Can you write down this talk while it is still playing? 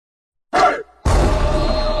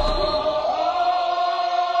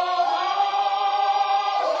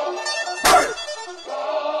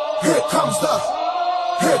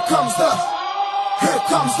y'all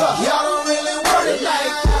don't really want it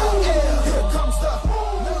like that. Here comes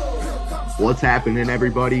the. What's happening,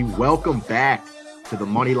 everybody? Welcome back to the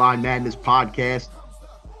Moneyline Madness podcast.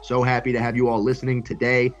 So happy to have you all listening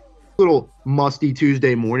today. Little musty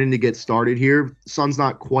Tuesday morning to get started here. Sun's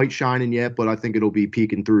not quite shining yet, but I think it'll be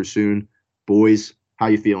peeking through soon. Boys, how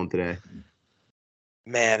you feeling today?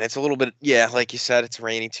 Man, it's a little bit, like you said, it's a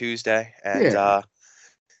rainy Tuesday, and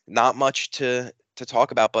not much to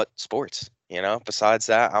talk about but sports. Besides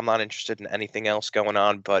that, I'm not interested in anything else going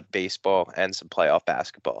on but baseball and some playoff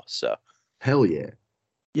basketball. So, hell yeah.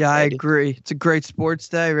 Yeah, I agree. It's a great sports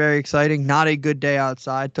day. Very exciting. Not a good day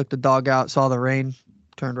outside. Took the dog out, saw the rain,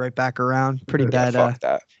 turned right back around. Pretty bad. Fuck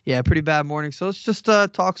that. Yeah, pretty bad morning. So let's just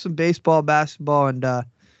talk some baseball, basketball, and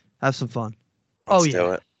have some fun. Let's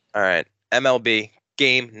do it. All right. MLB,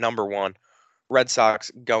 game number 1. Red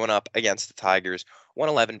Sox going up against the Tigers,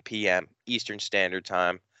 1:11 p.m. Eastern Standard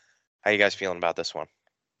Time. How you guys feeling about this one?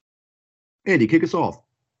 Andy, kick us off.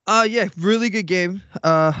 Yeah, really good game.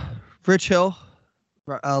 Rich Hill,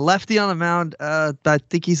 lefty on the mound. I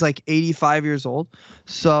think he's like 85 years old,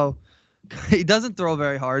 so he doesn't throw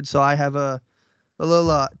very hard. So I have a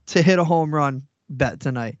little to hit a home run bet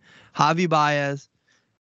tonight. Javi Baez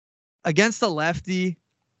against a lefty,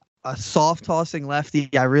 a soft tossing lefty.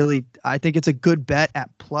 I think it's a good bet at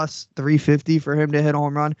plus 350 for him to hit a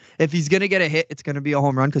home run. If he's gonna get a hit, it's gonna be a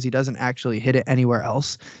home run because he doesn't actually hit it anywhere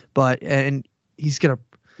else. And he's gonna.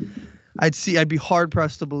 I'd be hard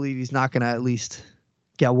pressed to believe he's not gonna at least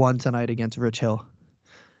get one tonight against Rich Hill.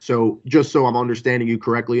 So just so I'm understanding you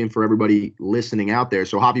correctly, and for everybody listening out there,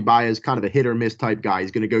 so Javi Baez is kind of a hit or miss type guy.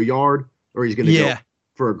 He's gonna go yard or he's gonna go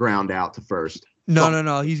for a ground out to first.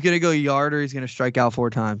 No. He's gonna go yard or he's gonna strike out 4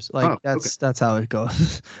 times. That's how it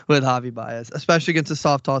goes with Javi Baez, especially against a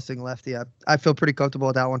soft tossing lefty. I feel pretty comfortable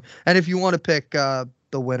with that one. And if you want to pick the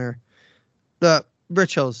winner, the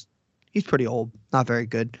Rich Hill's, he's pretty old, not very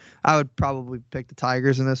good. I would probably pick the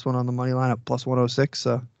Tigers in this one on the money line at plus 106.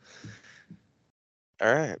 So,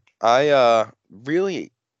 all right, I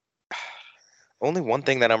really only one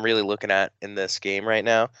thing that I'm really looking at in this game right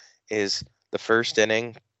now is the first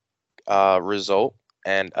inning result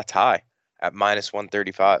and a tie at minus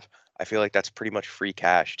 135. I feel like that's pretty much free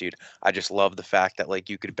cash, dude. I just love the fact that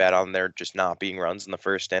you could bet on there just not being runs in the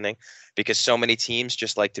first inning because so many teams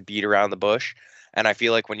just like to beat around the bush. And I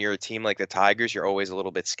feel like when you're a team like the Tigers, you're always a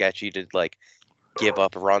little bit sketchy to give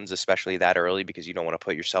up runs, especially that early because you don't want to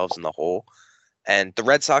put yourselves in the hole. And the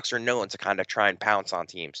Red Sox are known to kind of try and pounce on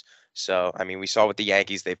teams. So, I mean, we saw with the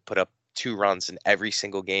Yankees, they've put up 2 runs in every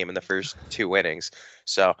single game in the first 2 innings.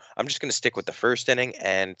 So I'm just going to stick with the first inning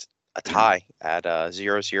and a tie at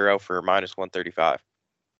 0-0 for minus 135.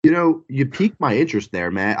 You piqued my interest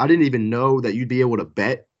there, Matt. I didn't even know that you'd be able to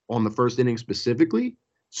bet on the first inning specifically.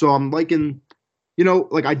 So I'm liking,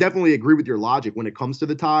 I definitely agree with your logic when it comes to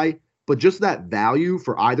the tie, but just that value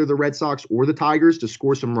for either the Red Sox or the Tigers to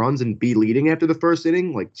score some runs and be leading after the first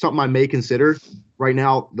inning, something I may consider. Right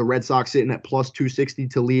now, the Red Sox sitting at plus 260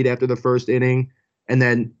 to lead after the first inning, and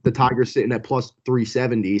then the Tigers sitting at plus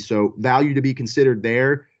 370. So value to be considered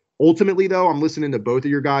there. Ultimately, though, I'm listening to both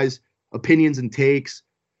of your guys' opinions and takes.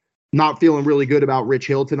 Not feeling really good about Rich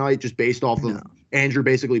Hill tonight, just based off of Andrew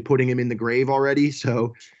basically putting him in the grave already.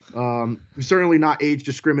 So certainly not age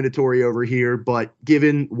discriminatory over here, but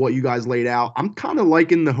given what you guys laid out, I'm kind of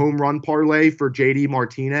liking the home run parlay for JD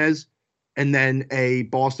Martinez and then a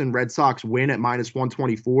Boston Red Sox win at minus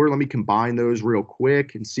 124. Let me combine those real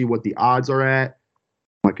quick and see what the odds are at.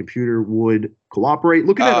 My computer would cooperate.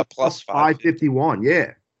 Looking at a plus 551.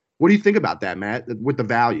 Yeah. What do you think about that, Matt, with the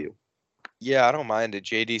value? Yeah, I don't mind it.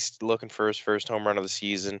 JD's looking for his first home run of the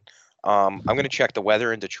season. I'm going to check the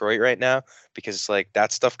weather in Detroit right now because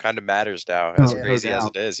that stuff kind of matters now, as crazy as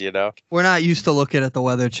it is, We're not used to looking at the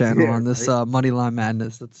Weather Channel on this Moneyline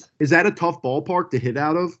Madness. Is that a tough ballpark to hit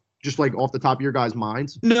out of, just off the top of your guys'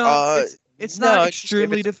 minds? No, it's not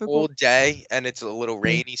extremely difficult. difficult. Cold day and it's a little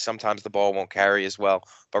rainy. Sometimes the ball won't carry as well.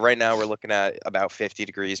 But right now we're looking at about 50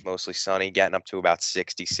 degrees, mostly sunny, getting up to about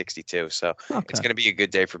 60, 62. So it's going to be a good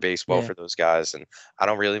day for baseball for those guys. And I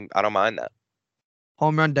don't mind that.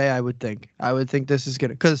 Home run day, I would think. I would think this is going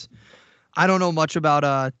to, because I don't know much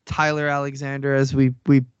about Tyler Alexander, as we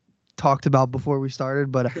talked about before we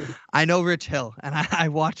started, but I know Rich Hill, and I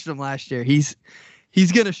watched him last year. He's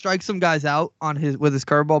going to strike some guys out with his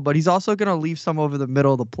curveball, but he's also going to leave some over the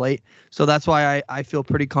middle of the plate. So that's why I feel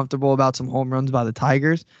pretty comfortable about some home runs by the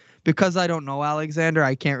Tigers. Because I don't know Alexander,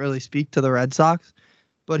 I can't really speak to the Red Sox,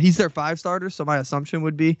 but he's their 5 starter, so my assumption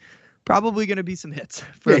would be probably going to be some hits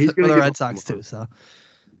for the Red Sox too. So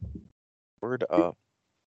word up.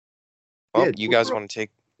 Well, you guys want to take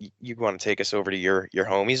you want to take us over to your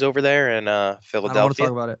homies over there in I don't want to Philadelphia?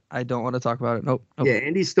 talk about it. I don't want to talk about it. Nope. Yeah,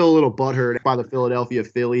 Andy's still a little butthurt by the Philadelphia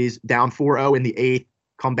Phillies, down 4-0 in the eighth,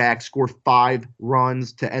 come back, score 5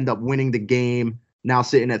 runs to end up winning the game. Now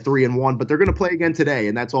sitting at 3-1, but they're going to play again today,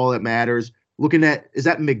 and that's all that matters. Looking at, is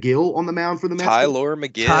that McGill on the mound for the Mets? Tyler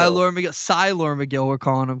McGill. Sylar McGill, we're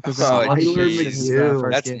calling him because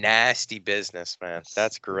That's nasty business, man.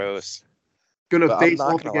 That's gross. Going to But I'm face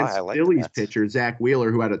not off gonna lie, against I like the Phillies Mets. pitcher Zach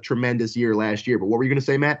Wheeler, who had a tremendous year last year. But what were you going to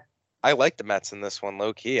say, Matt? I like the Mets in this one,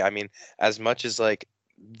 low key. I mean, as much as like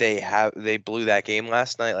they blew that game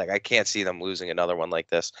last night, like I can't see them losing another one like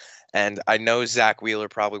this. And I know Zach Wheeler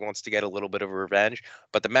probably wants to get a little bit of revenge,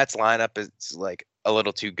 but the Mets lineup is like a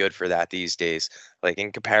little too good for that these days. Like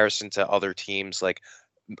in comparison to other teams, like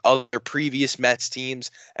other previous Mets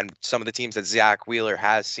teams and some of the teams that Zach Wheeler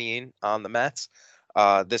has seen on the Mets.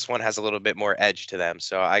 This one has a little bit more edge to them.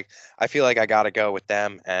 So I feel like I got to go with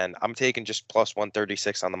them, and I'm taking just plus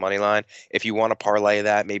 136 on the money line. If you want to parlay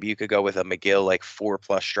that, maybe you could go with a McGill, like 4+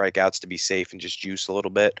 strikeouts to be safe and just juice a little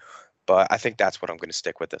bit. But I think that's what I'm going to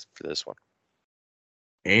stick with for this one.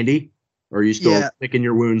 Andy, or are you still licking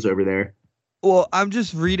your wounds over there? Well, I'm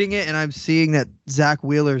just reading it, and I'm seeing that Zach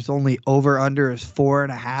Wheeler's only over-under is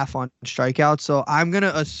 4.5 on strikeouts. So I'm going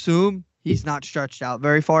to assume he's not stretched out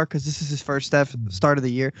very far because this is his first start of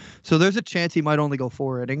the year. So there's a chance he might only go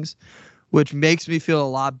 4 innings, which makes me feel a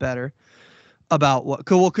lot better about what.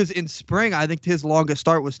 Well, because in spring, I think his longest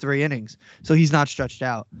start was 3 innings. So he's not stretched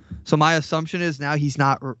out. So my assumption is now he's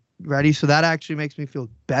not ready. So that actually makes me feel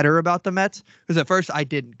better about the Mets, because at first I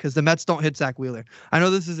didn't, because the Mets don't hit Zach Wheeler. I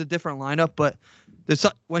know this is a different lineup, but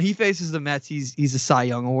when he faces the Mets, he's a Cy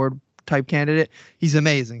Young Award type candidate. He's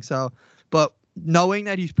amazing. So, but knowing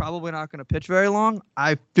that he's probably not going to pitch very long,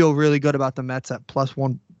 I feel really good about the Mets at plus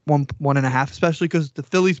 1.5, especially because the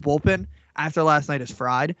Phillies bullpen after last night is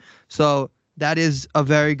fried. So that is a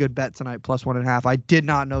very good bet tonight, plus 1.5. I did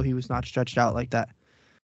not know he was not stretched out like that.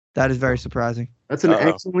 That is very surprising. That's an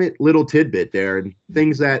excellent little tidbit there, and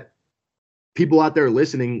things that people out there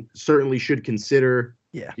listening certainly should consider.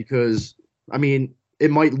 Yeah. Because, I mean,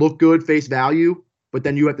 it might look good face value, but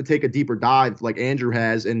then you have to take a deeper dive like Andrew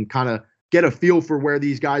has and kind of get a feel for where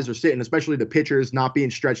these guys are sitting, especially the pitchers not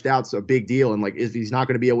being stretched out. It's a big deal. And like, if he's not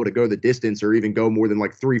going to be able to go the distance or even go more than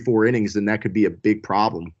like 3-4 innings, then that could be a big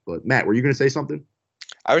problem. But Matt, were you going to say something?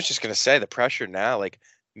 I was just going to say the pressure now, like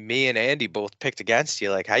me and Andy both picked against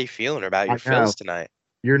you. Like, how you feeling about your Phils tonight?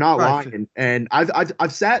 You're not lying. And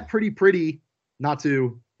I've sat pretty, not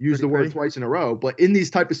to use the word twice in a row, but in these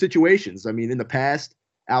type of situations, I mean, in the past,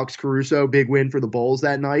 Alex Caruso, big win for the Bulls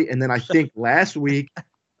that night. And then I think last week,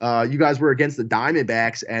 you guys were against the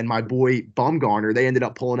Diamondbacks, and my boy Bumgarner, they ended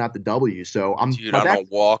up pulling out the W. So I'm a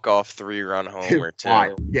walk-off 3-run homer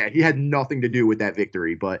too. Yeah, he had nothing to do with that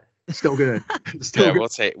victory, but still gonna. We'll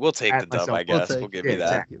take the dub, I guess. We'll give you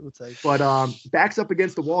that. Exactly. But backs up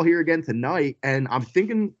against the wall here again tonight, and I'm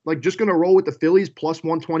thinking like just gonna roll with the Phillies plus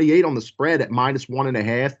 128 on the spread at minus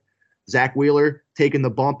 1.5. Zach Wheeler taking the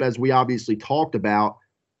bump, as we obviously talked about.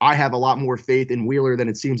 I have a lot more faith in Wheeler than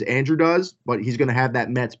it seems Andrew does, but he's going to have that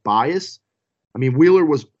Mets bias. I mean, Wheeler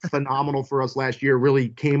was phenomenal for us last year, really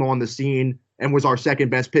came on the scene and was our second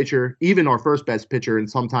best pitcher, even our first best pitcher, and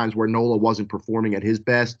sometimes where Nola wasn't performing at his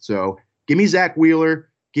best. So give me Zach Wheeler,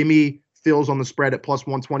 give me Phils on the spread at plus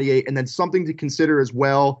 128. And then something to consider as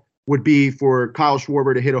well would be for Kyle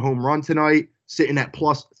Schwarber to hit a home run tonight, sitting at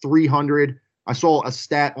plus 300. I saw a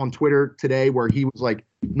stat on Twitter today where he was like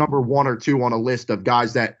number 1 or 2 on a list of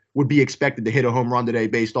guys that would be expected to hit a home run today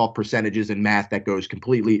based off percentages and math that goes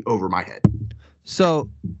completely over my head. So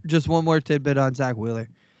just one more tidbit on Zach Wheeler.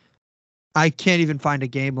 I can't even find a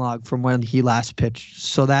game log from when he last pitched.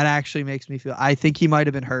 So that actually makes me feel, I think he might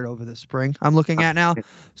have been hurt over the spring I'm looking at now.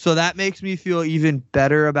 So that makes me feel even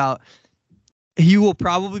better about, he will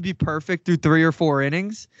probably be perfect through 3 or 4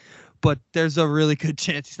 innings, but there's a really good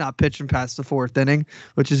chance he's not pitching past the 4th inning,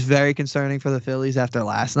 which is very concerning for the Phillies after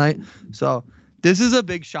last night. So this is a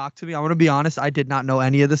big shock to me. I want to be honest. I did not know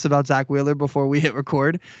any of this about Zach Wheeler before we hit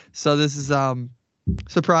record. So this is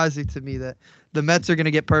surprising to me that the Mets are going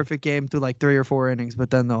to get perfect game through like 3 or 4 innings, but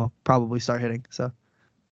then they'll probably start hitting. So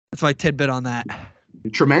that's my tidbit on that.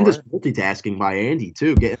 Tremendous multitasking by Andy,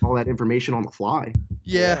 too, getting all that information on the fly.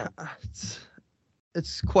 Yeah.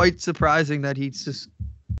 It's quite surprising that he just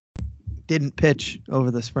didn't pitch over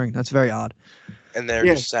the spring. That's very odd. And they're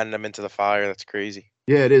just sending him into the fire. That's crazy.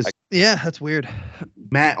 Yeah, it is. That's weird.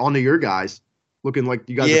 Matt, on to your guys. Looking like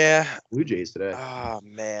you guys are Blue Jays today. Oh,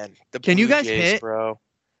 man. Can you guys hit? Bro.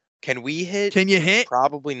 Can we hit? Can you hit?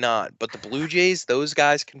 Probably not. But the Blue Jays, those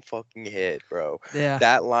guys can fucking hit, bro. Yeah.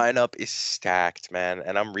 That lineup is stacked, man.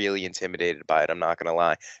 And I'm really intimidated by it. I'm not going to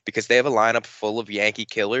lie. Because they have a lineup full of Yankee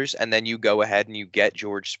killers. And then you go ahead and you get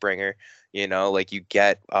George Springer. You know, like you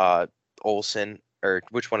get Olsen. Or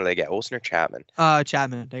which one do they get? Olsen or Chapman?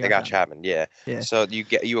 Chapman. They got Chapman, yeah. Yeah. So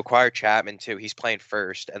you acquire Chapman too. He's playing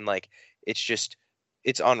first. And like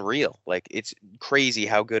it's unreal. Like it's crazy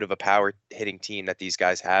how good of a power hitting team that these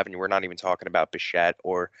guys have, and we're not even talking about Bichette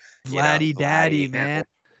or Vladdy Daddy, man.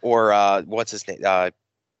 Or what's his name?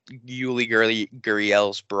 Yuli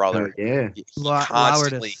Gurriel's brother. Yeah. He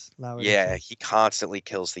constantly, Lourdes. yeah, he constantly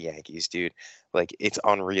kills the Yankees, dude. Like it's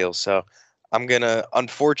unreal. So I'm gonna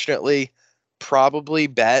unfortunately probably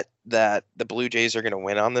bet that the Blue Jays are gonna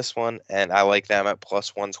win on this one, and I like them at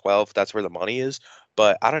plus 112. That's where the money is.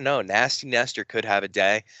 But I don't know. Nasty Nestor could have a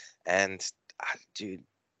day. And, dude,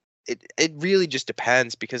 it really just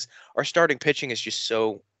depends because our starting pitching is just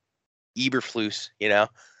so Eberflus, you know?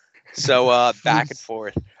 So back and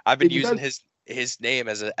forth. I've been using his name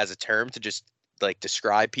as a term to just, like,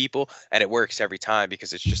 describe people. And it works every time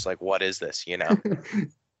because it's just like, what is this, you know?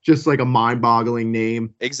 Just like a mind-boggling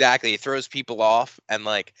name. Exactly. It throws people off. And,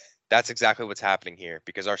 like, that's exactly what's happening here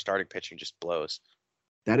because our starting pitching just blows.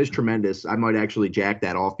 That is tremendous. I might actually jack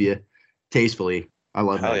that off you tastefully. I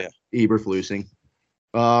love that. Yeah. Eberflusing.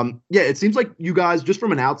 Yeah, it seems like you guys, just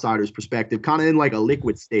from an outsider's perspective, kind of in like a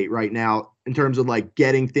liquid state right now in terms of like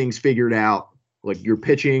getting things figured out, like your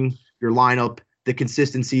pitching, your lineup, the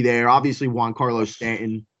consistency there. Obviously, Juan Carlos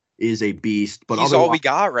Stanton is a beast, but he's all we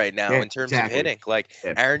got right now in terms exactly. of hitting. Like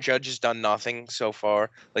Aaron Judge has done nothing so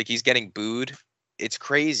far. Like he's getting booed. It's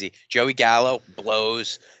crazy. Joey Gallo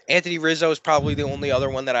blows. Anthony Rizzo is probably the only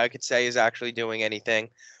other one that I could say is actually doing anything.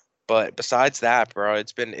 But besides that, bro,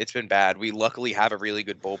 it's been bad. We luckily have a really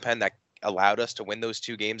good bullpen that allowed us to win those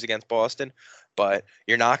 2 games against Boston. But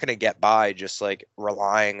you're not going to get by just like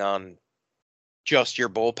relying on just your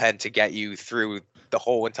bullpen to get you through the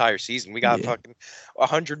whole entire season. We got fucking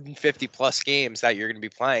 150 plus games that you're going to be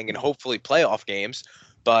playing and hopefully playoff games.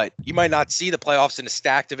 But you might not see the playoffs in a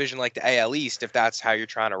stacked division like the AL East if that's how you're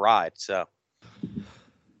trying to ride. So,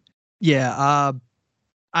 yeah,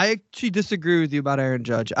 I actually disagree with you about Aaron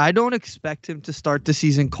Judge. I don't expect him to start the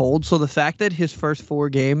season cold. So the fact that his first 4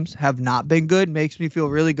 games have not been good makes me feel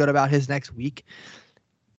really good about his next week.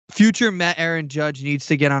 Future Met Aaron Judge needs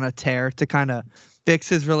to get on a tear to kind of fix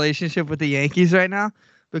his relationship with the Yankees right now.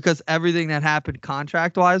 Because everything that happened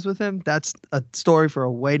contract-wise with him, that's a story for a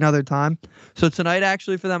way another time. So tonight,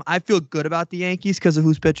 actually, for them, I feel good about the Yankees because of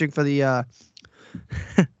who's pitching for the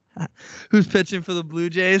Blue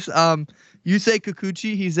Jays. You say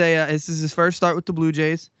Kikuchi. This is his first start with the Blue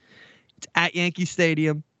Jays. It's at Yankee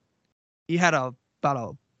Stadium. He had about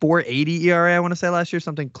a 4.80 ERA, I want to say, last year,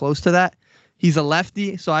 something close to that. He's a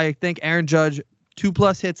lefty, so I think Aaron Judge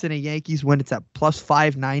 2+ hits in a Yankees win. It's at plus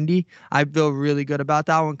 590. I feel really good about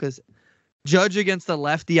that one because Judge against the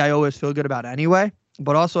lefty, I always feel good about anyway.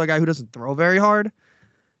 But also a guy who doesn't throw very hard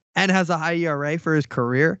and has a high ERA for his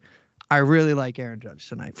career. I really like Aaron Judge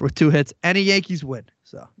tonight for 2 hits and a Yankees win.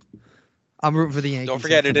 So I'm rooting for the Yankees. Don't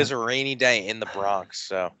forget, it is a rainy day in the Bronx,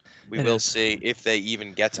 so we will see if they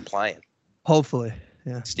even get to playing. Hopefully,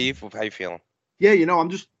 yeah. Steve, how you feeling? Yeah, I'm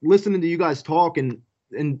just listening to you guys talk and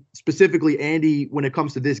specifically Andy when it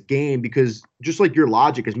comes to this game because just like your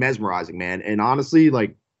logic is mesmerizing, man. And honestly,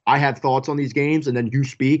 like I have thoughts on these games and then you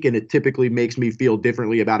speak and it typically makes me feel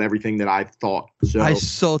differently about everything that I've thought. So I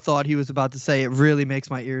so thought he was about to say it really makes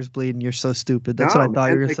my ears bleed and you're so stupid. That's what I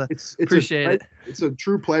thought you were going to say. Appreciate it. It's a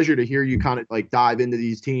true pleasure to hear you kind of like dive into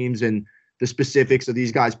these teams and the specifics of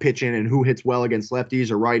these guys pitching and who hits well against lefties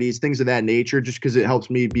or righties, things of that nature, just because it helps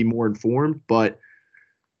me be more informed. But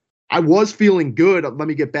I was feeling good. Let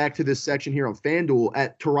me get back to this section here on FanDuel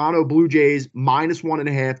at Toronto Blue Jays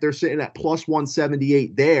 -1.5. They're sitting at plus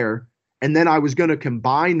 178 there. And then I was going to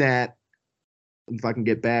combine that. If I can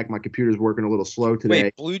get back, my computer's working a little slow today.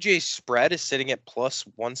 Wait, Blue Jays spread is sitting at plus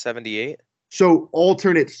 178? So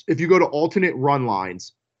alternates, if you go to alternate run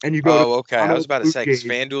lines and you go to okay. I was about to say, because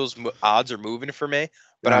FanDuel's odds are moving for me.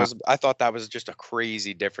 But I thought that was just a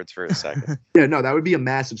crazy difference for a second. Yeah, no, that would be a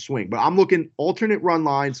massive swing. But I'm looking alternate run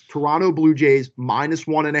lines, Toronto Blue Jays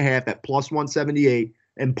 -1.5 at plus 178,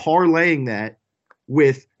 and parlaying that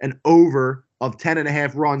with an over of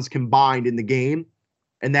 10.5 runs combined in the game,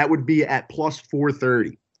 and that would be at plus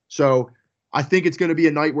 430. So I think it's going to be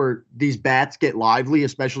a night where these bats get lively,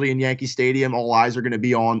 especially in Yankee Stadium. All eyes are going to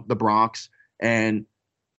be on the Bronx, and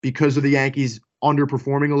because of the Yankees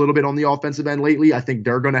underperforming a little bit on the offensive end lately, I think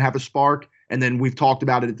they're going to have a spark. And then we've talked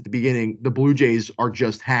about it at the beginning. The Blue Jays are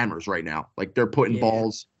just hammers right now. Like they're putting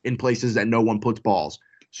balls in places that no one puts balls.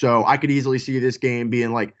 So I could easily see this game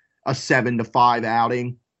being like a 7-5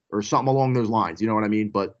 outing or something along those lines. You know what I mean?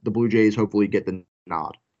 But the Blue Jays hopefully get the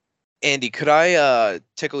nod. Andy, could I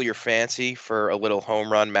tickle your fancy for a little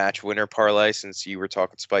home run match winner parlay since you were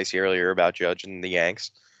talking spicy earlier about Judge and the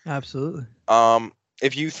Yanks? Absolutely.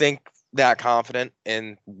 If you think that confident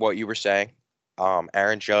in what you were saying,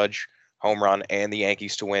 Aaron Judge home run and the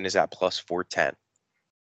Yankees to win is at plus 410.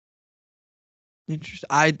 Interesting.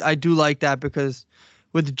 I do like that because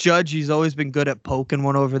with Judge, he's always been good at poking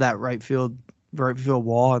one over that right field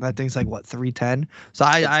wall, and that thing's like 310. So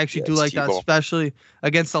I actually do like that, especially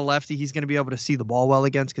against the lefty. He's going to be able to see the ball well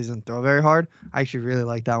against because he doesn't throw very hard. I actually really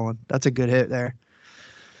like that one. That's a good hit there.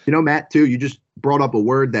 You know, Matt, too, you just brought up a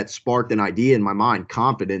word that sparked an idea in my mind,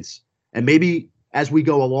 confidence. And maybe as we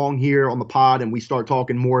go along here on the pod and we start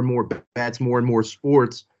talking more and more bets, more and more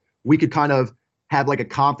sports, we could kind of have like a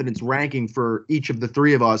confidence ranking for each of the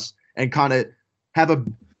three of us and kind of have a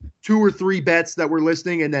 2 or 3 bets that we're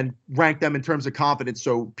listening and then rank them in terms of confidence.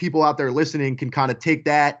 So people out there listening can kind of take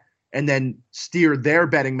that and then steer their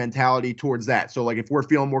betting mentality towards that. So like if we're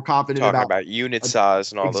feeling more confident about unit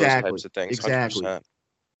size and all those types of things. Exactly. 100%.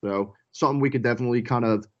 So something we could definitely kind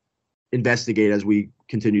of investigate as we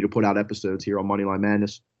continue to put out episodes here on Moneyline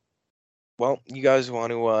Madness. Well, you guys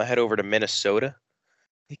want to head over to Minnesota?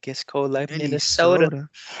 It gets cold like Minnesota.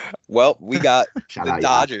 Well, we got the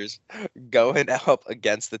Dodgers going up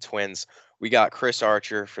against the Twins. We got Chris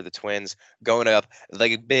Archer for the Twins going up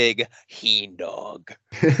like a big heen dog.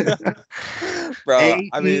 Bro, Hey,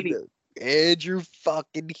 I mean, Andrew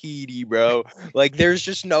fucking Heaney, bro. Like, there's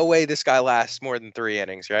just no way this guy lasts more than 3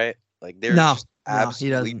 innings, right? Like, there's just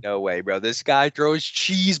absolutely no way, bro. This guy throws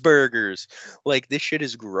cheeseburgers. Like, this shit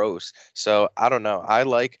is gross. So, I don't know. I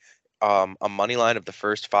like a money line of the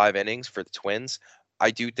first 5 innings for the Twins. I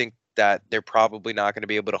do think that they're probably not going to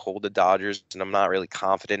be able to hold the Dodgers, and I'm not really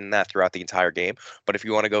confident in that throughout the entire game. But if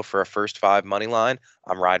you want to go for a first 5 money line,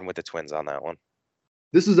 I'm riding with the Twins on that one.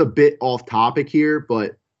 This is a bit off topic here,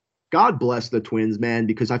 but God bless the Twins, man,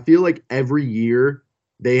 because I feel like every year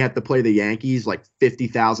they have to play the Yankees like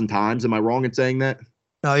 50,000 times. Am I wrong in saying that?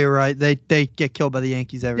 No, you're right. They get killed by the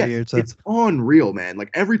Yankees every year. So it's unreal, man.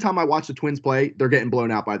 Like every time I watch the Twins play, they're getting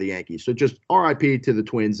blown out by the Yankees. So just RIP to the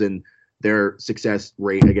Twins and their success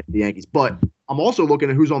rate against the Yankees. But I'm also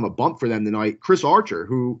looking at who's on the bump for them tonight. Chris Archer,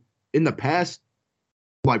 who in the past,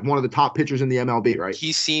 like one of the top pitchers in the MLB, right?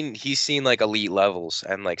 He's seen like elite levels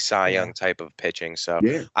and like Cy Young type of pitching. So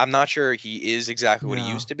yeah. I'm not sure he is exactly what he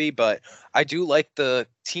used to be, but I do like the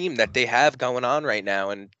team that they have going on right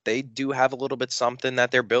now, and they do have a little bit something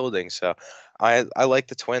that they're building. So I like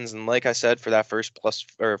the Twins, and like I said, for that for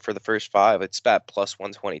the first 5, it's at plus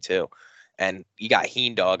 122, and you got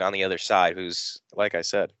Heen Dog on the other side, who's like I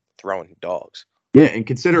said, throwing dogs. Yeah, and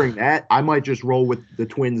considering that, I might just roll with the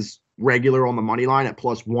Twins regular on the money line at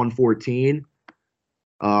plus 114.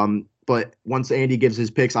 But once Andy gives his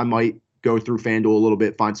picks, I might go through FanDuel a little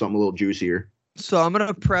bit, find something a little juicier. So I'm going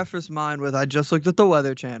to preface mine with I just looked at the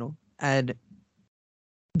Weather Channel, and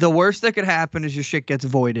the worst that could happen is your shit gets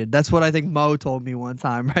voided. That's what I think Mo told me one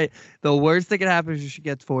time, right? The worst that could happen is your shit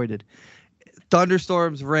gets voided.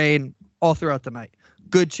 Thunderstorms, rain, all throughout the night.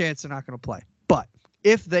 Good chance they're not going to play. But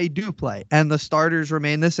if they do play and the starters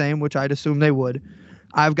remain the same, which I'd assume they would,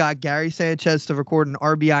 I've got Gary Sanchez to record an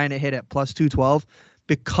RBI and a hit at plus 212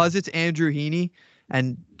 because it's Andrew Heaney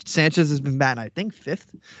and Sanchez has been batting, I think,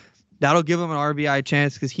 5th. That'll give him an RBI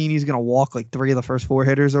chance because Heaney's going to walk like 3 of the first 4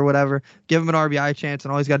 hitters or whatever. Give him an RBI chance,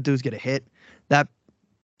 and all he's got to do is get a hit. That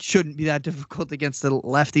shouldn't be that difficult against the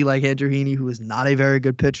lefty like Andrew Heaney, who is not a very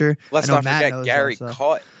good pitcher. Let's not forget Gary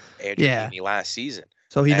caught Andrew Heaney last season.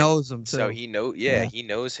 So he knows him, too. So he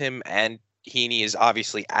knows him, and Heaney is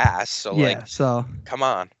obviously ass. So come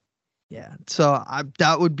on. Yeah. So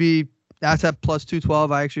that's at plus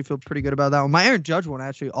 212. I actually feel pretty good about that one. My Aaron Judge one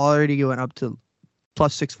actually already went up to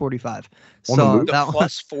plus 645. So that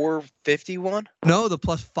plus 451? No, the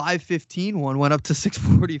plus 515 one went up to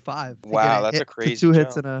 645. Wow, that's a crazy 2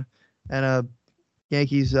 hits and a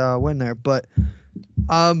Yankees win there. But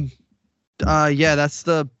that's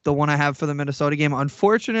the one I have for the Minnesota game.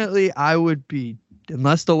 Unfortunately, I would be,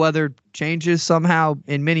 unless the weather changes somehow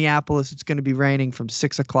in Minneapolis, it's going to be raining from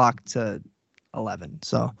 6 o'clock to 11.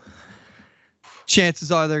 So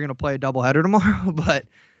chances are they're going to play a doubleheader tomorrow. But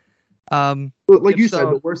like you said,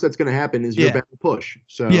 the worst that's going to happen is your bet will push.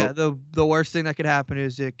 So yeah, the worst thing that could happen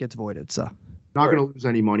is it gets voided. So not going to lose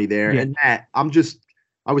any money there. Yeah. And Matt,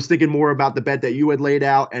 I was thinking more about the bet that you had laid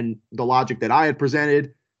out and the logic that I had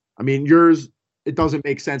presented. I mean, yours it doesn't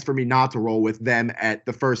make sense for me not to roll with them at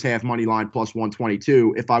the first half money line plus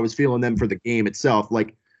 122 if I was feeling them for the game itself.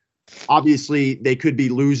 Like, obviously, they could be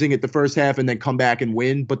losing at the first half and then come back and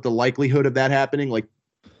win, but the likelihood of that happening, like,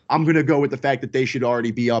 I'm going to go with the fact that they should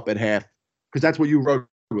already be up at half because that's what you wrote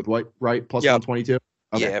with, what, right? Plus Yep. 122?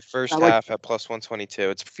 Okay. Yeah, first I half at plus 122.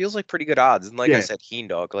 It feels like pretty good odds. And like I Yeah. said, Heen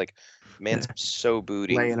Dog, like, man's so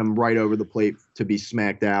booty. Laying them right over the plate to be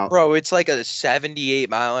smacked out. Bro, it's like a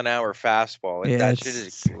 78-mile-an-hour fastball. Like, Yeah, that shit is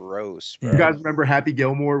it's- gross, Yeah. bro. You guys remember Happy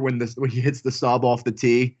Gilmore when he hits the sub off the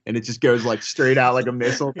tee and it just goes like straight out like a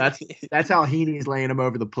missile? That's how Heaney's laying him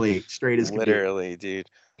over the plate, straight as can be. Literally, dude.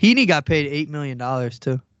 Heaney got paid $8 million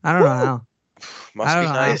too. I don't know how. Must I be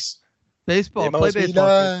don't know. nice. Baseball, It play must be baseball.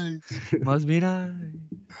 nice. Must be nice.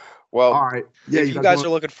 Well, All right. Yeah, if you guys want-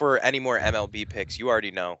 are looking for any more MLB picks, you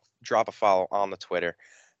already know. Drop a follow on the Twitter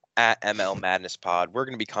at ML Madness Pod. We're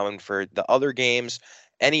going to be coming for the other games,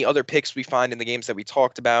 any other picks we find in the games that we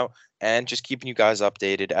talked about, and just keeping you guys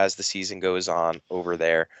updated as the season goes on over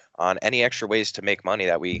there on any extra ways to make money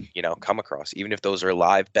that we, come across. Even if those are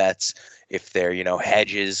live bets, if they're,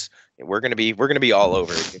 hedges, we're going to be all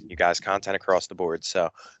over it, giving you guys content across the board.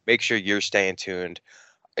 So make sure you're staying tuned.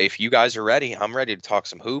 If you guys are ready, I'm ready to talk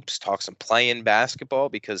some hoops, talk some playing basketball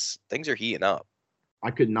because things are heating up. I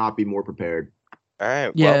could not be more prepared. All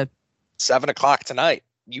right. Yeah. Well, 7:00 tonight,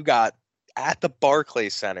 you got at the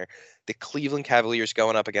Barclays Center, the Cleveland Cavaliers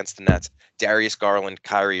going up against the Nets. Darius Garland,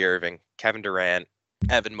 Kyrie Irving, Kevin Durant,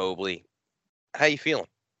 Evan Mobley. How you feeling?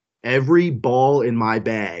 Every ball in my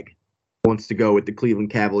bag wants to go with the Cleveland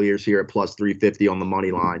Cavaliers here at plus 350 on the money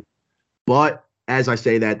line. But as I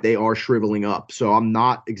say that, they are shriveling up. So I'm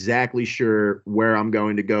not exactly sure where I'm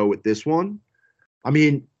going to go with this one. I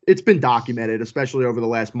mean, it's been documented, especially over the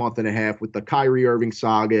last month and a half with the Kyrie Irving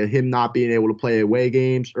saga, him not being able to play away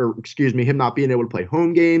games, him not being able to play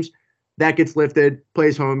home games. That gets lifted,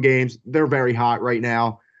 plays home games. They're very hot right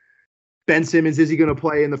now. Ben Simmons, is he going to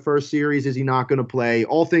play in the first series? Is he not going to play?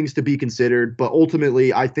 All things to be considered, but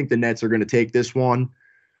ultimately, I think the Nets are going to take this one.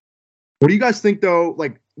 What do you guys think, though,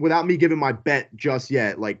 like, without me giving my bet just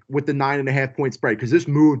yet, like, with the 9.5 point spread? Because this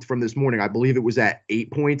moved from this morning. I believe it was at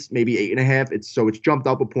 8 points, maybe 8.5. It's jumped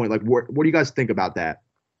up a point. Like, what do you guys think about that?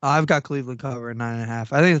 I've got Cleveland covering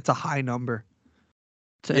 9.5. I think it's a high number.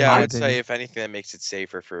 Yeah, I'd say if anything, that makes it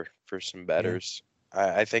safer for some bettors.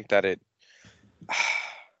 Yeah. I think that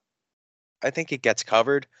I think it gets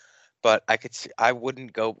covered, but I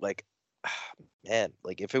wouldn't go like, man,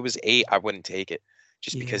 like if it was 8, I wouldn't take it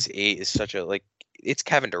just because 8 is such a, like, it's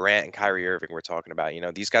Kevin Durant and Kyrie Irving we're talking about.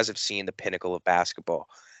 These guys have seen the pinnacle of basketball.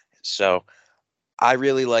 So I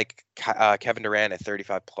really like Kevin Durant at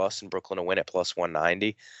 35 plus and Brooklyn to win at plus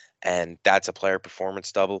 190. And that's a player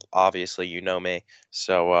performance double. Obviously, you know me.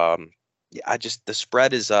 So, the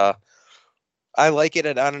spread is, I like it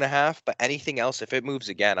at 9.5, but anything else, if it moves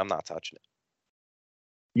again, I'm not touching it.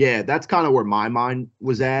 Yeah, that's kind of where my mind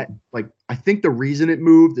was at. Like, I think the reason it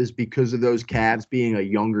moved is because of those Cavs being a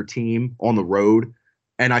younger team on the road.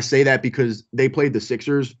 And I say that because they played the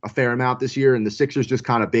Sixers a fair amount this year, and the Sixers just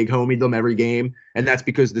kind of big homied them every game. And that's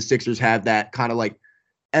because the Sixers have that kind of like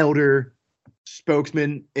elder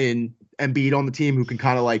spokesman in Embiid on the team who can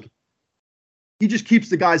kind of like, he just keeps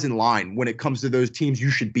the guys in line when it comes to those teams you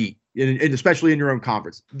should beat, and especially in your own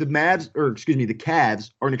conference. The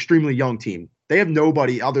Cavs are an extremely young team. They have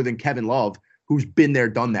nobody other than Kevin Love who's been there,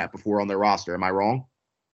 done that before on their roster. Am I wrong?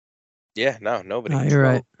 Yeah, no, nobody. No, you're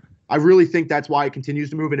right. I really think that's why it continues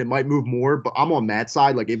to move, and it might move more, but I'm on Matt's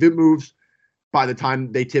side. Like, if it moves by the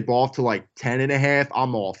time they tip off to like 10.5,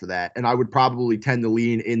 I'm all for that. And I would probably tend to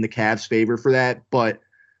lean in the Cavs' favor for that. But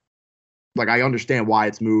like, I understand why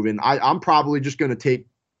it's moving. I'm probably just going to take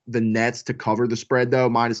the Nets to cover the spread, though,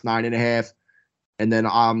 minus 9.5. And then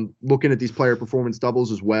I'm looking at these player performance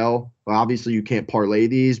doubles as well. Obviously, you can't parlay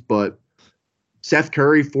these, but Seth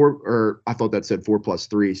Curry, I thought that said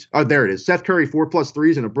 4+3s. Oh, there it is. Seth Curry,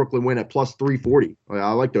 4+3s and a Brooklyn win at plus 340.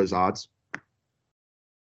 I like those odds.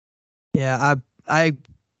 Yeah, I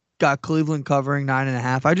got Cleveland covering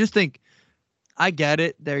 9.5. I just think, I get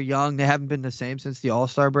it. They're young. They haven't been the same since the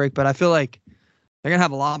All-Star break, but I feel like they're going to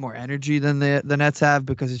have a lot more energy than the Nets have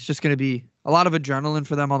because it's just going to be a lot of adrenaline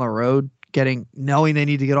for them on the road, knowing they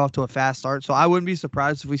need to get off to a fast start. So I wouldn't be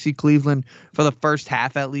surprised if we see Cleveland for the first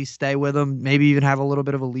half at least stay with them, maybe even have a little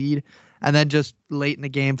bit of a lead, and then just late in the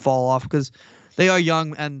game fall off because they are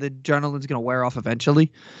young and the adrenaline's going to wear off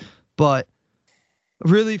eventually. But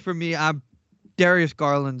really, for me, Darius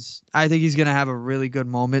Garland's, I think he's going to have a really good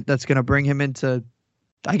moment that's going to bring him into,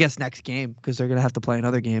 I guess, next game because they're going to have to play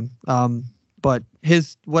another game. But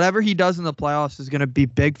whatever he does in the playoffs is going to be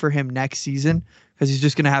big for him next season because he's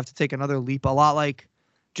just going to have to take another leap, a lot like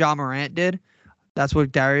John Morant did. That's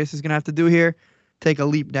what Darius is going to have to do here, take a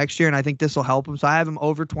leap next year, and I think this will help him. So I have him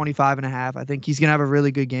over 25.5. I think he's going to have a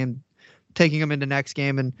really good game, taking him into next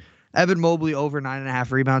game. And Evan Mobley over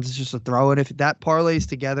 9.5 rebounds is just a throw. And if that parlays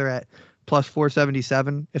together at plus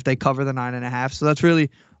 477, if they cover the 9.5. So that's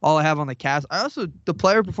really all I have on the Cavs. I also, the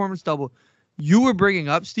player performance double you were bringing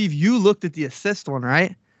up, Steve, you looked at the assist one,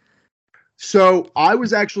 right? So I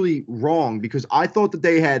was actually wrong because I thought that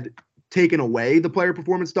they had taken away the player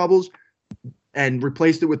performance doubles and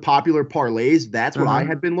replaced it with popular parlays. That's what I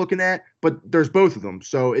had been looking at, but there's both of them.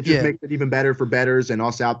 So it just makes it even better for bettors and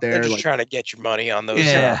us out there. They're just trying to get your money on those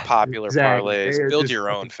popular parlays. They're Build your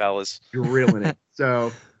own, fellas. Drilling it.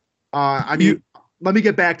 So, I mean, let me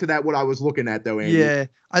get back to that, what I was looking at, though, Andy. Yeah,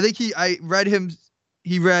 I think I read him.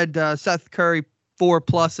 He read Seth Curry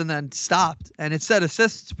 4+ and then stopped, and it said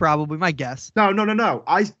assists, probably, my guess. No.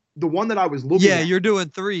 The one that I was looking at. Yeah, you're doing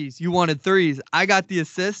threes. You wanted threes. I got the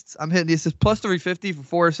assists. I'm hitting the assists plus 350 for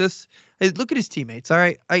 4 assists. Hey, look at his teammates. All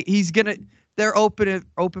right, they're open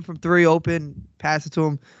from 3, open, pass it to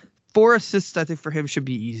him. 4 assists, I think, for him should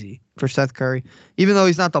be easy for Seth Curry. Even though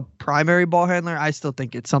he's not the primary ball handler, I still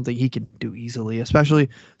think it's something he can do easily, especially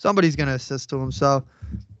somebody's going to assist to him. So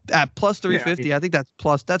at plus 350, I think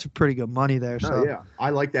that's pretty good money there. So yeah, I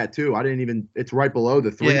like that too. It's right below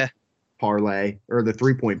the 3 parlay or the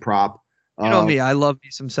 3-point prop. You know me, I love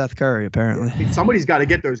me some Seth Curry, apparently. I mean, somebody's got to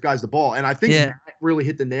get those guys the ball. And I think Matt really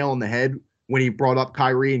hit the nail on the head when he brought up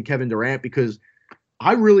Kyrie and Kevin Durant, because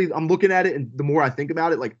I'm looking at it, and the more I think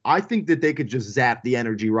about it, like, I think that they could just zap the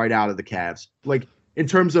energy right out of the Cavs. Like, in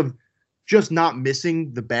terms of just not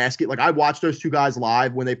missing the basket. Like, I watched those two guys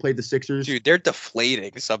live when they played the Sixers. Dude, they're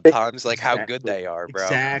deflating sometimes, like how good they are, bro.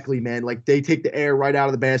 Exactly, man. Like, they take the air right out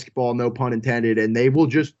of the basketball, no pun intended, and they will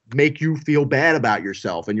just make you feel bad about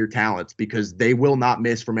yourself and your talents because they will not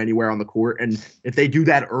miss from anywhere on the court. And if they do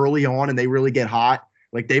that early on and they really get hot,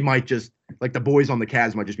 like, they might just, like, the boys on the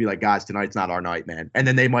Cavs might just be like, guys, tonight's not our night, man. And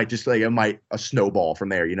then they might just, like, a snowball from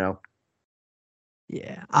there, you know?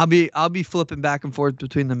 Yeah, I'll be flipping back and forth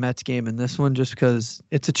between the Mets game and this one just because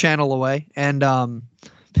it's a channel away, and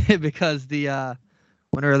because the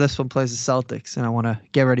winner of this one plays the Celtics, and I want to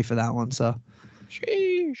get ready for that one. So,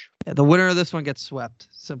 sheesh. Yeah, the winner of this one gets swept.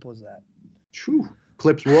 Simple as that. Whew.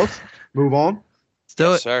 Clips Wolf. Move on. Let's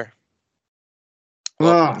do it, sir.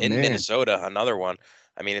 Well, in Minnesota, another one.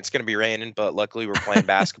 I mean, it's going to be raining, but luckily we're playing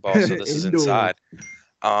basketball, so this is inside.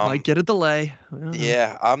 Might get a delay.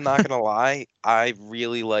 Yeah, I'm not gonna lie. I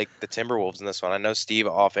really like the Timberwolves in this one. I know Steve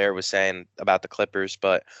off air was saying about the Clippers,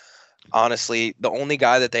 but honestly, the only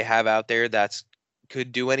guy that they have out there that's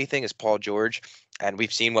could do anything is Paul George, and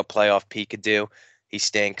we've seen what playoff P could do. He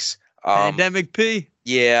stinks. Pandemic P.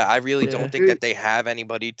 Yeah, I really don't think that they have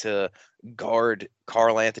anybody to guard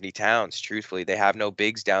Karl Anthony Towns. Truthfully, they have no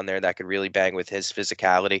bigs down there that could really bang with his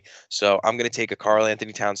physicality. So I'm going to take a Karl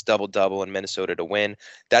Anthony Towns double in Minnesota to win.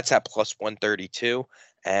 That's at plus 132,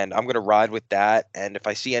 and I'm going to ride with that. And if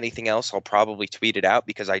I see anything else, I'll probably tweet it out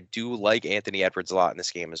because I do like Anthony Edwards a lot in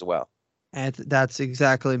this game as well. And that's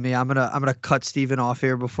exactly me. I'm gonna cut Steven off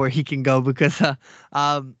here before he can go because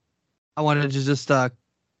I wanted to just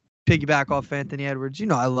piggyback off Anthony Edwards. You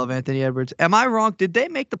know I love Anthony Edwards. Am I wrong? Did they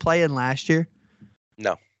make the play-in last year?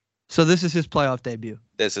 No. So this is his playoff debut.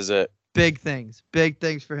 This is it. Big things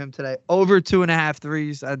for him today. Over 2.5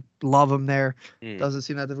 threes. I love him there. Doesn't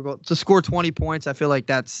seem that difficult to score 20 points. I feel like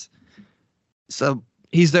that's so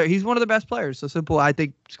he's there. He's one of the best players. So simple. I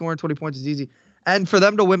think scoring 20 points is easy. And for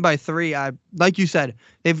them to win by 3, like you said,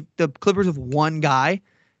 the Clippers have one guy,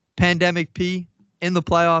 Pandemic P. In the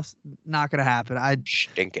playoffs, not going to happen.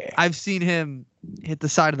 I've seen him hit the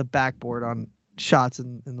side of the backboard on shots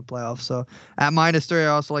in the playoffs. So at -3, I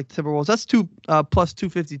also like the Timberwolves. That's plus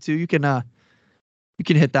 252. You can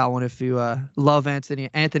hit that one if you love Anthony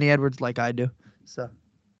Edwards like I do.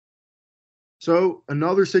 So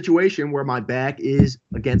another situation where my back is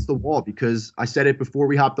against the wall because I said it before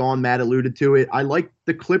we hopped on. Matt alluded to it. I like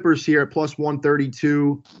the Clippers here at plus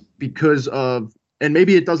 132 because of. And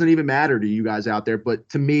maybe it doesn't even matter to you guys out there, but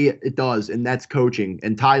to me, it does, and that's coaching.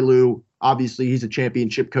 And Ty Lue, obviously, he's a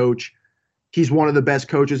championship coach. He's one of the best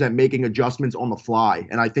coaches at making adjustments on the fly,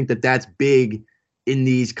 and I think that that's big in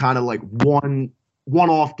these kind of like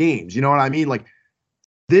one-off games. You know what I mean? Like,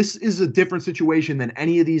 this is a different situation than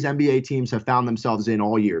any of these NBA teams have found themselves in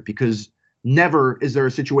all year because never is there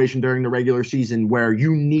a situation during the regular season where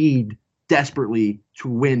you need desperately to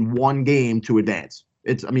win one game to advance.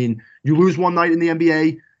 You lose one night in the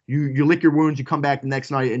NBA, you lick your wounds, you come back the next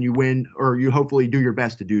night and you win, or you hopefully do your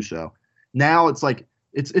best to do so. Now it's like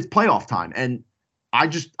it's playoff time, and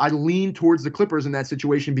I lean towards the Clippers in that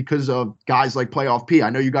situation because of guys like Playoff P. I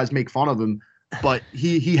know you guys make fun of him, but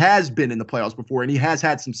he has been in the playoffs before and he has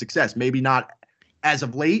had some success. Maybe not as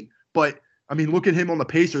of late, but I mean, look at him on the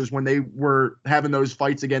Pacers when they were having those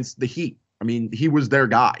fights against the Heat. I mean, he was their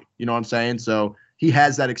guy. You know what I'm saying? So he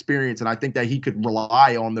has that experience, and I think that he could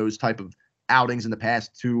rely on those type of outings in the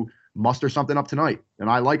past to muster something up tonight. And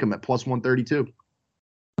I like him at plus 132.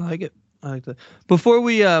 I like it. I like that. Before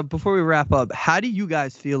we wrap up, how do you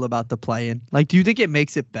guys feel about the play-in? Like, do you think it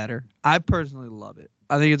makes it better? I personally love it.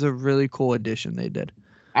 I think it's a really cool addition they did.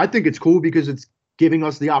 I think it's cool because it's giving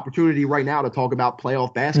us the opportunity right now to talk about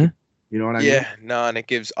playoff basketball. You know what I mean? Yeah, no, and it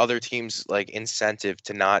gives other teams like incentive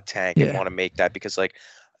to not tank and want to make that because like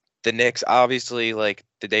the Knicks obviously like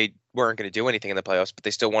they weren't going to do anything in the playoffs, but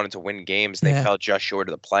they still wanted to win games. They fell just short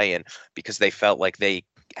of the play-in because they felt like they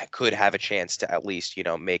could have a chance to at least,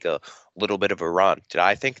 make a little bit of a run. Did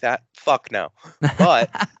I think that? Fuck no.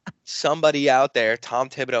 But somebody out there, Tom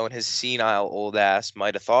Thibodeau and his senile old ass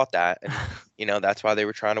might have thought that. And, that's why they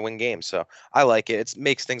were trying to win games. So I like it. It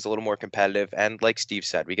makes things a little more competitive. And like Steve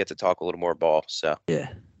said, we get to talk a little more ball. So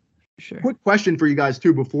yeah. Sure. Quick question for you guys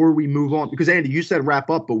too before we move on, because Andy, you said wrap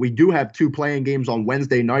up, but we do have 2 playing games on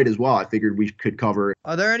Wednesday night as well. I figured we could cover.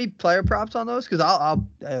 Are there any player props on those? Because I'll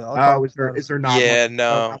is there not? Yeah,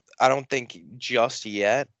 no, I don't think just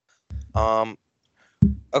yet.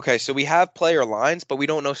 Okay, so we have player lines, but we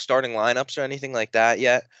don't know starting lineups or anything like that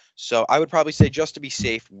yet. So I would probably say just to be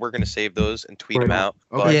safe, we're gonna save those and tweet them out.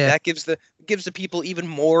 Okay. But that gives the people even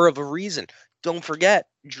more of a reason. Don't forget,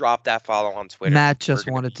 drop that follow on Twitter. Matt just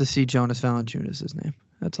wanted to see Jonas Valanciunas' name.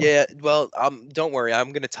 That's all. Yeah, well, don't worry.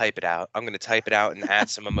 I'm going to type it out. I'm going to type it out and add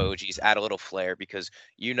some emojis, add a little flair because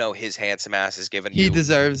his handsome ass is giving He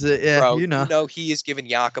deserves it. Yeah, bro, he is giving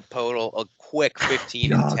Jakob Poeltl a quick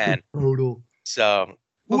 15 and 10. So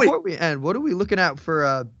before we end, what are we looking at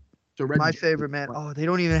for my favorite man? Oh, they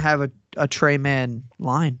don't even have a Trey Man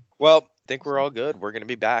line. Well, I think we're all good. We're going to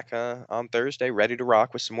be back on Thursday, ready to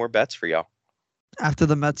rock with some more bets for y'all. After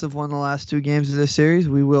the Mets have won the last 2 games of this series,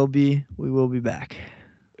 we will be back.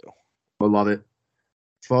 I love it.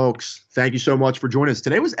 Folks, thank you so much for joining us.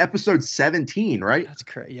 Today was episode 17, right? That's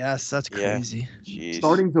crazy. Yes, that's crazy. Yeah.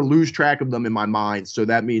 Starting to lose track of them in my mind. So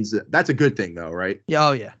that means that's a good thing, though, right? Yeah.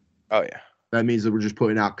 Oh, yeah. Oh, yeah. That means that we're just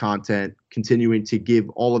putting out content, continuing to give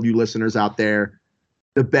all of you listeners out there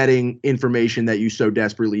the betting information that you so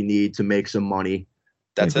desperately need to make some money.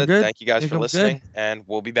 That's it. Thank you guys for listening, and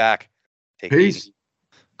we'll be back. Take it easy.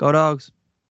 Go Dogs.